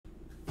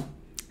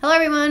Hello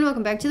everyone,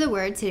 welcome back to the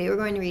Word. Today we're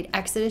going to read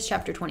Exodus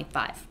chapter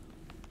 25.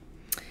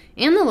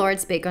 And the Lord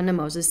spake unto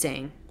Moses,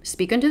 saying,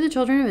 Speak unto the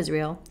children of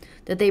Israel,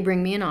 that they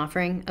bring me an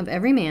offering. Of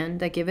every man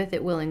that giveth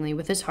it willingly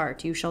with his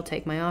heart, you shall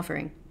take my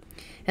offering.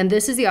 And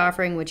this is the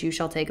offering which you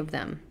shall take of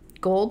them: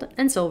 gold,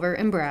 and silver,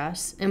 and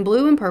brass, and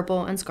blue, and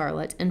purple, and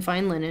scarlet, and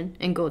fine linen,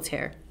 and goat's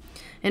hair,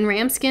 and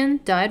ram skin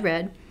dyed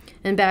red,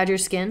 and badger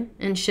skin,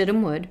 and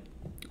shittim wood,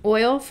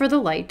 oil for the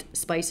light,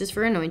 spices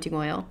for anointing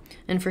oil,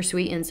 and for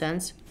sweet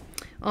incense,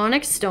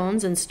 onyx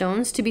stones and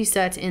stones to be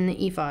set in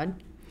the ephod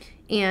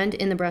and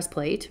in the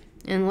breastplate,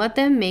 and let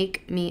them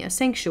make me a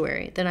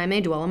sanctuary, that I may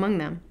dwell among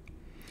them.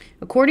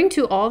 According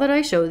to all that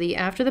I show thee,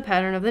 after the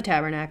pattern of the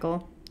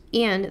tabernacle,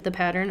 and the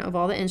pattern of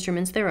all the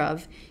instruments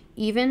thereof,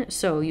 even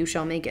so you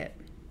shall make it.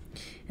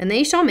 And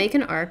they shall make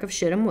an ark of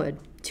shittim wood.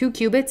 2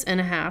 cubits and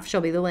a half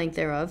shall be the length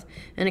thereof,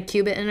 and a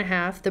cubit and a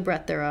half the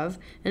breadth thereof,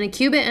 and a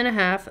cubit and a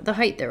half the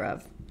height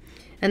thereof.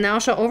 And thou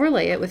shalt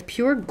overlay it with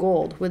pure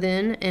gold,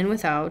 within and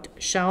without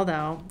shalt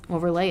thou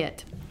overlay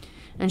it,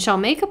 and shalt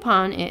make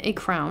upon it a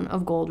crown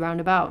of gold round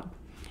about.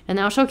 And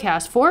thou shalt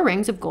cast 4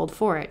 rings of gold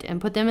for it,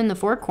 and put them in the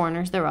 4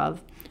 corners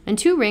thereof, and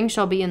 2 rings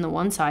shall be in the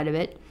one side of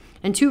it,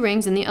 and 2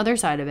 rings in the other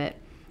side of it.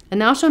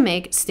 And thou shalt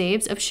make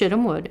staves of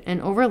shittim wood,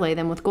 and overlay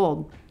them with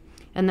gold.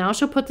 And thou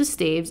shalt put the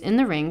staves in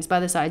the rings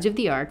by the sides of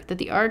the ark, that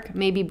the ark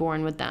may be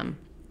borne with them.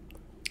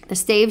 The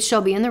staves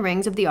shall be in the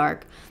rings of the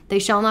ark, they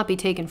shall not be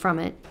taken from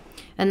it.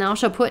 And thou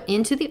shalt put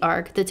into the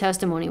ark the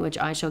testimony which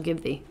I shall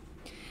give thee.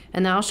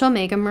 And thou shalt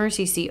make a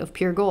mercy seat of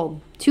pure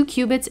gold. 2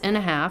 cubits and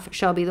a half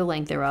shall be the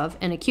length thereof,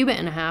 and a cubit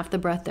and a half the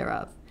breadth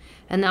thereof.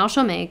 And thou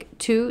shalt make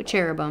 2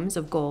 cherubims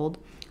of gold,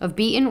 of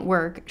beaten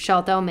work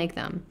shalt thou make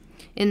them,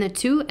 in the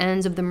 2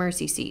 ends of the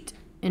mercy seat,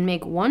 and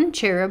make 1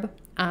 cherub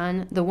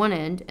on the one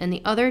end, and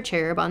the other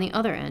cherub on the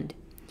other end.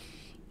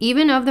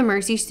 Even of the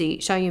mercy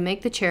seat shall you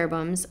make the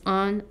cherubims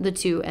on the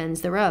 2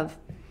 ends thereof.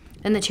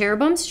 And the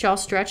cherubims shall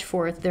stretch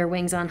forth their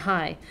wings on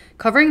high,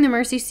 covering the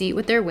mercy seat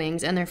with their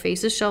wings, and their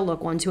faces shall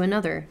look one to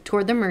another.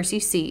 Toward the mercy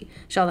seat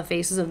shall the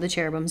faces of the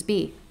cherubims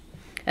be.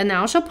 And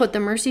thou shalt put the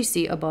mercy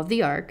seat above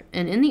the ark,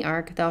 and in the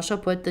ark thou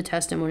shalt put the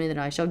testimony that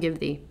I shall give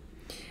thee.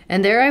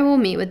 And there I will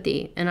meet with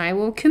thee, and I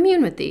will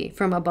commune with thee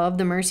from above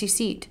the mercy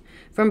seat,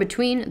 from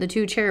between the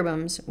 2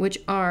 cherubims which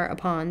are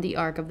upon the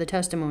ark of the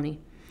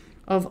testimony,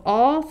 of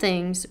all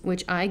things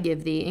which I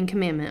give thee in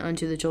commandment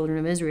unto the children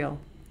of Israel.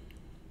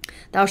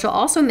 Thou shalt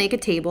also make a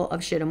table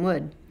of shittim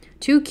wood.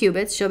 2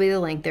 cubits shall be the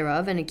length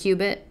thereof, and a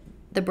cubit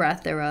the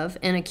breadth thereof,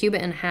 and a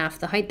cubit and a half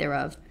the height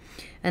thereof.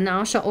 And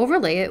thou shalt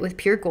overlay it with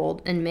pure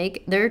gold, and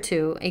make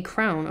thereto a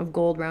crown of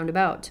gold round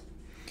about.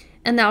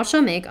 And thou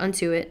shalt make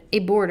unto it a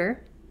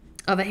border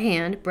of a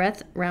hand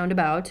breadth round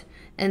about,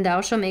 and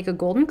thou shalt make a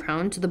golden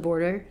crown to the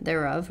border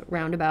thereof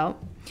round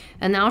about.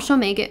 And thou shalt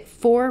make it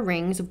 4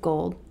 rings of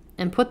gold,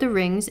 and put the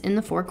rings in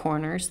the 4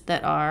 corners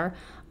that are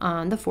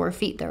on the 4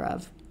 feet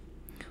thereof.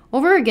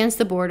 Over against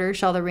the border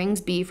shall the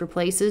rings be for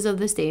places of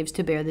the staves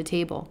to bear the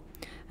table.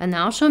 And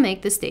thou shalt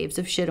make the staves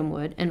of shittim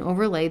wood, and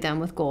overlay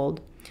them with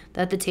gold,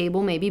 that the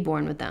table may be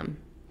borne with them.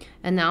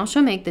 And thou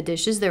shalt make the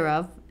dishes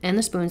thereof, and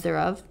the spoons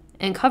thereof,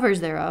 and covers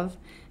thereof,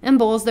 and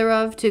bowls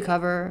thereof to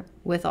cover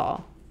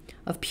withal.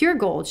 Of pure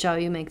gold shall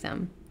you make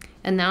them.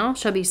 And thou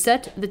shalt be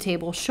set the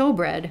table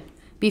showbread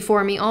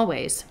before me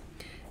always.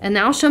 And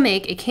thou shalt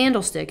make a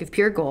candlestick of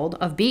pure gold,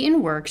 of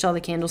beaten work shall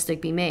the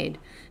candlestick be made.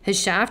 His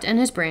shaft and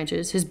his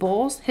branches, his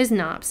bowls, his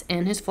knops,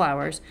 and his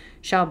flowers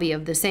shall be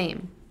of the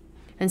same.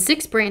 And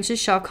 6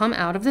 branches shall come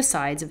out of the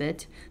sides of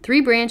it,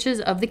 3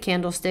 branches of the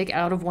candlestick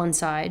out of one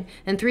side,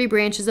 and 3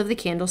 branches of the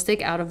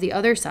candlestick out of the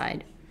other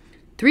side.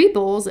 3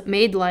 bowls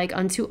made like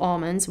unto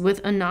almonds,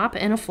 with a knop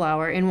and a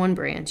flower in one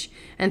branch,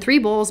 and 3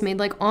 bowls made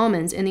like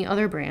almonds in the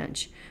other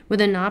branch, with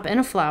a knop and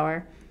a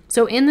flower.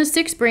 So in the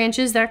 6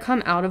 branches that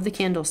come out of the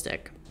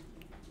candlestick.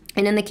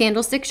 And in the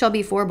candlestick shall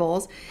be 4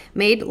 bowls,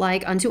 made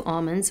like unto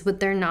almonds, with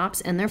their knops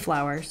and their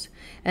flowers.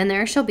 And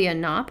there shall be a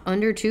knop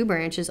under 2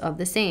 branches of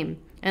the same,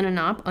 and a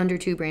knop under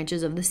 2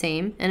 branches of the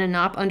same, and a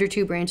knop under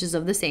 2 branches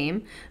of the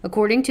same,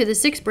 according to the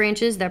 6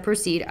 branches that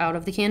proceed out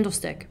of the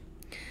candlestick.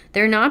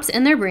 Their knops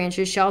and their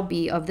branches shall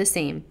be of the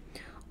same.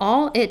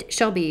 All it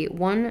shall be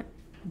one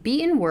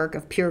beaten work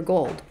of pure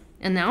gold.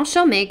 And thou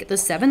shalt make the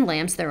 7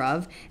 lamps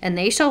thereof, and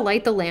they shall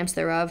light the lamps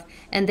thereof,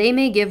 and they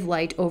may give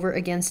light over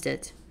against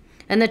it.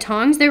 And the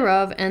tongs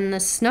thereof and the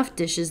snuff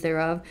dishes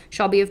thereof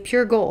shall be of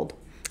pure gold.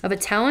 Of a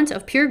talent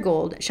of pure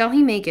gold shall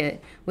he make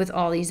it with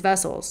all these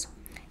vessels.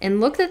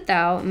 And look that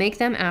thou make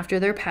them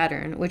after their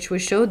pattern, which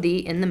was showed thee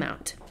in the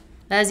mount.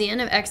 That is the end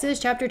of Exodus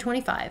chapter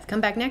 25.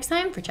 Come back next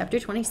time for chapter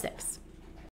 26.